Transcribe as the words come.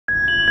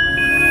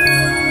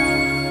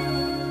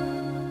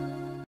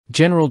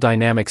General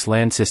Dynamics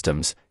Land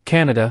Systems,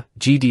 Canada,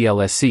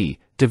 GDLSC,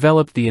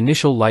 developed the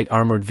initial Light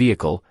Armored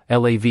Vehicle,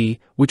 LAV,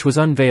 which was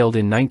unveiled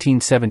in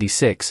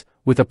 1976,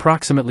 with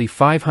approximately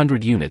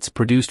 500 units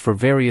produced for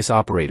various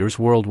operators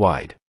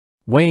worldwide.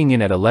 Weighing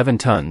in at 11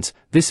 tons,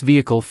 this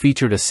vehicle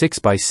featured a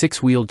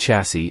 6x6 wheeled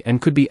chassis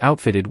and could be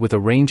outfitted with a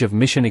range of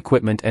mission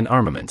equipment and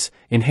armaments,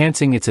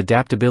 enhancing its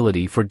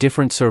adaptability for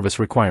different service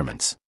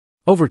requirements.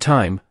 Over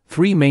time,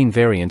 3 main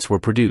variants were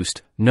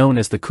produced, known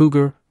as the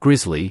Cougar,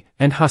 Grizzly,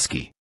 and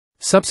Husky.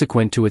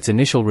 Subsequent to its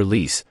initial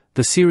release,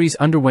 the series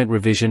underwent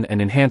revision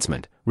and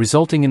enhancement,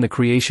 resulting in the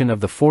creation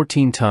of the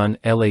 14-ton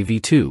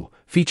LAV2,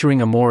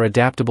 featuring a more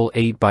adaptable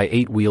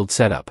 8x8 wheeled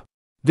setup.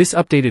 This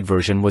updated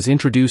version was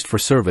introduced for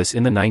service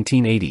in the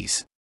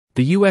 1980s.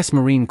 The U.S.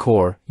 Marine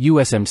Corps,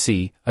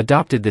 USMC,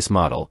 adopted this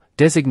model,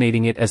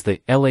 designating it as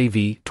the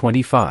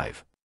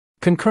LAV-25.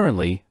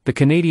 Concurrently, the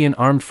Canadian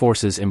Armed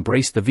Forces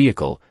embraced the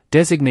vehicle,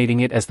 designating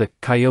it as the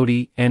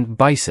Coyote and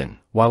Bison,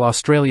 while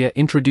Australia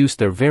introduced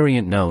their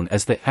variant known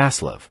as the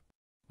LAV.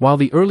 While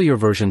the earlier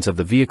versions of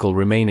the vehicle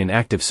remain in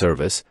active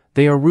service,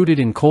 they are rooted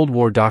in Cold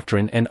War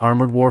doctrine and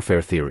armored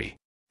warfare theory.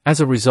 As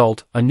a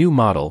result, a new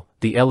model,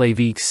 the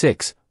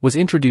LAV-6, was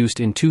introduced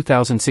in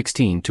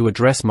 2016 to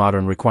address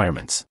modern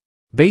requirements.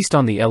 Based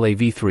on the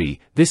LAV-3,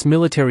 this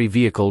military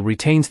vehicle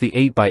retains the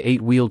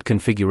 8x8 wheeled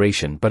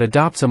configuration but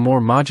adopts a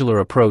more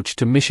modular approach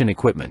to mission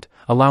equipment,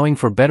 allowing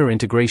for better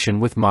integration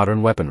with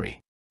modern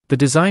weaponry. The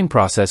design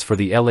process for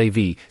the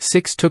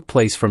LAV-6 took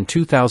place from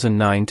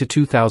 2009 to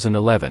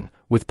 2011,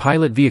 with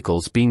pilot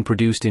vehicles being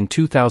produced in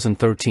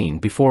 2013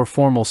 before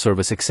formal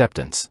service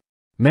acceptance.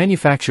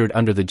 Manufactured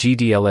under the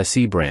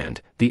GDLSC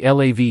brand, the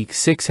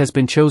LAV-6 has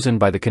been chosen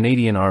by the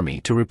Canadian Army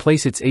to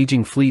replace its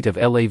aging fleet of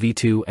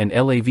LAV-2 and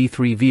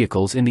LAV-3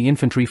 vehicles in the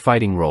Infantry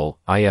Fighting Role,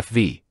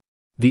 IFV.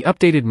 The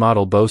updated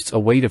model boasts a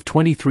weight of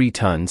 23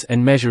 tons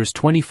and measures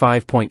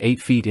 25.8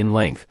 feet in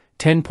length,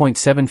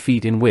 10.7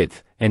 feet in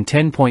width, and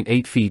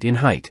 10.8 feet in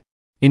height.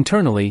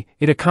 Internally,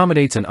 it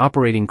accommodates an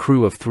operating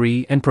crew of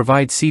 3 and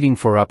provides seating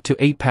for up to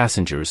 8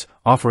 passengers,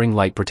 offering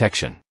light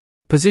protection.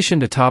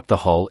 Positioned atop the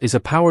hull is a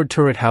powered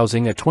turret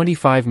housing a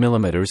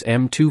 25mm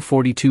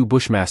M242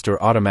 Bushmaster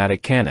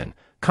automatic cannon,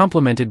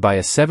 complemented by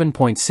a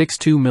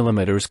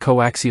 7.62mm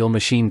coaxial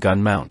machine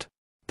gun mount.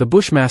 The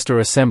Bushmaster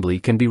assembly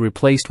can be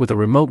replaced with a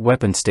remote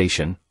weapon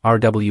station,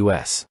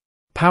 RWS.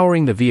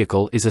 Powering the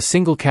vehicle is a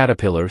single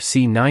Caterpillar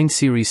C9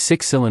 Series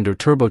 6-cylinder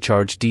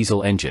turbocharged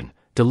diesel engine,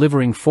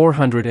 delivering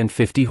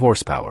 450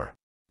 horsepower.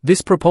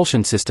 This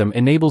propulsion system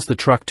enables the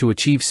truck to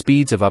achieve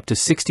speeds of up to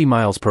 60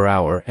 miles per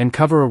hour and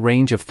cover a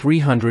range of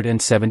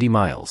 370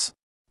 miles.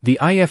 The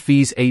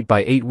IFV's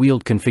 8x8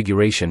 wheeled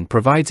configuration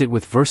provides it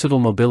with versatile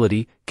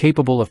mobility,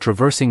 capable of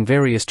traversing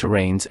various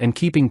terrains and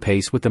keeping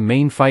pace with the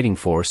main fighting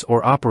force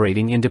or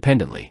operating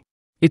independently.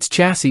 Its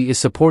chassis is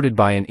supported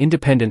by an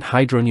independent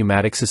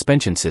hydropneumatic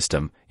suspension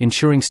system,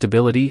 ensuring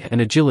stability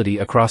and agility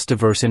across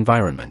diverse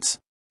environments.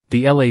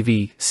 The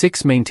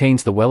LAV-6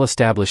 maintains the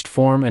well-established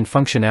form and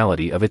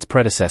functionality of its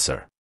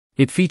predecessor.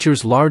 It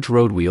features large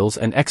road wheels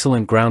and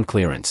excellent ground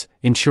clearance,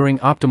 ensuring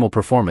optimal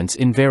performance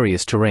in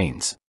various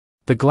terrains.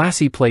 The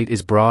glacis plate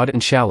is broad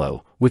and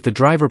shallow, with the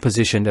driver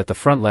positioned at the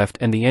front left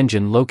and the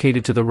engine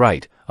located to the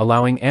right,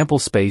 allowing ample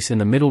space in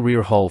the middle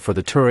rear hull for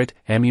the turret,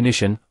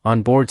 ammunition,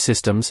 onboard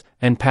systems,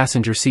 and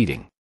passenger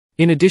seating.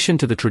 In addition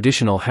to the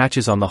traditional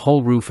hatches on the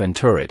hull roof and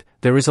turret,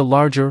 there is a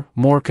larger,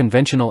 more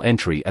conventional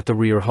entry at the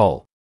rear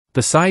hull.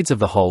 The sides of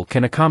the hull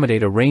can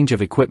accommodate a range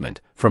of equipment,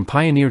 from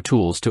Pioneer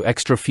tools to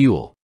extra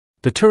fuel.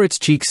 The turret's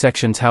cheek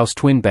sections house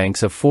twin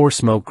banks of 4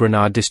 smoke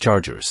grenade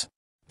dischargers.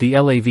 The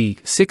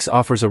LAV-6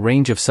 offers a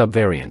range of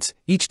sub-variants,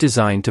 each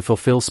designed to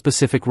fulfill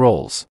specific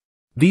roles.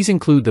 These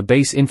include the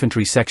Base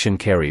Infantry Section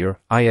Carrier,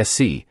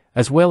 ISC,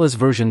 as well as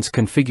versions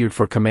configured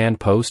for Command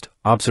Post,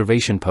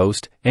 Observation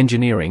Post,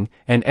 Engineering,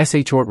 and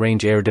Short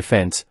Range Air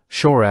Defense,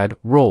 SHORAD,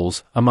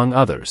 roles, among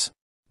others.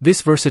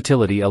 This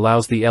versatility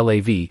allows the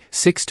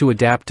LAV-6 to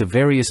adapt to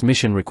various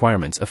mission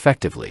requirements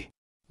effectively.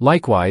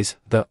 Likewise,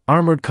 the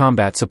Armored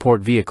Combat Support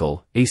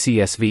Vehicle,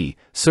 ACSV,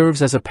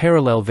 serves as a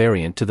parallel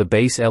variant to the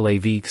base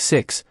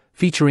LAV-6,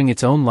 featuring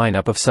its own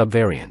lineup of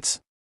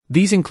sub-variants.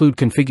 These include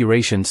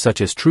configurations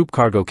such as troop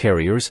cargo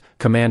carriers,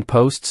 command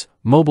posts,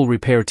 mobile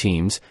repair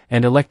teams,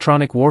 and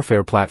electronic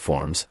warfare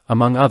platforms,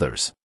 among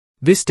others.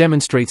 This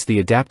demonstrates the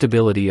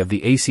adaptability of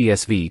the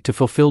ACSV to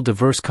fulfill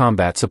diverse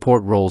combat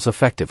support roles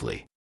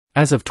effectively.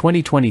 As of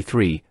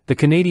 2023, the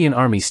Canadian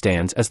Army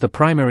stands as the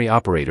primary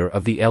operator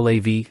of the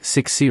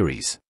LAV-6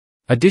 series.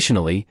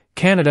 Additionally,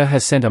 Canada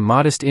has sent a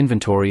modest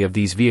inventory of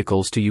these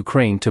vehicles to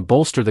Ukraine to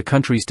bolster the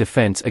country's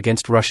defense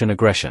against Russian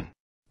aggression.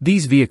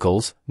 These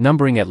vehicles,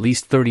 numbering at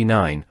least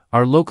 39,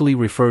 are locally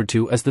referred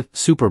to as the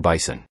Super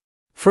Bison.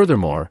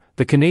 Furthermore,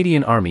 the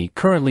Canadian Army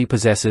currently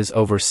possesses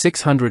over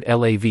 600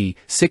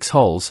 LAV-6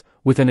 hulls,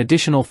 with an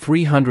additional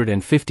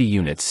 350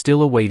 units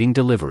still awaiting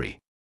delivery.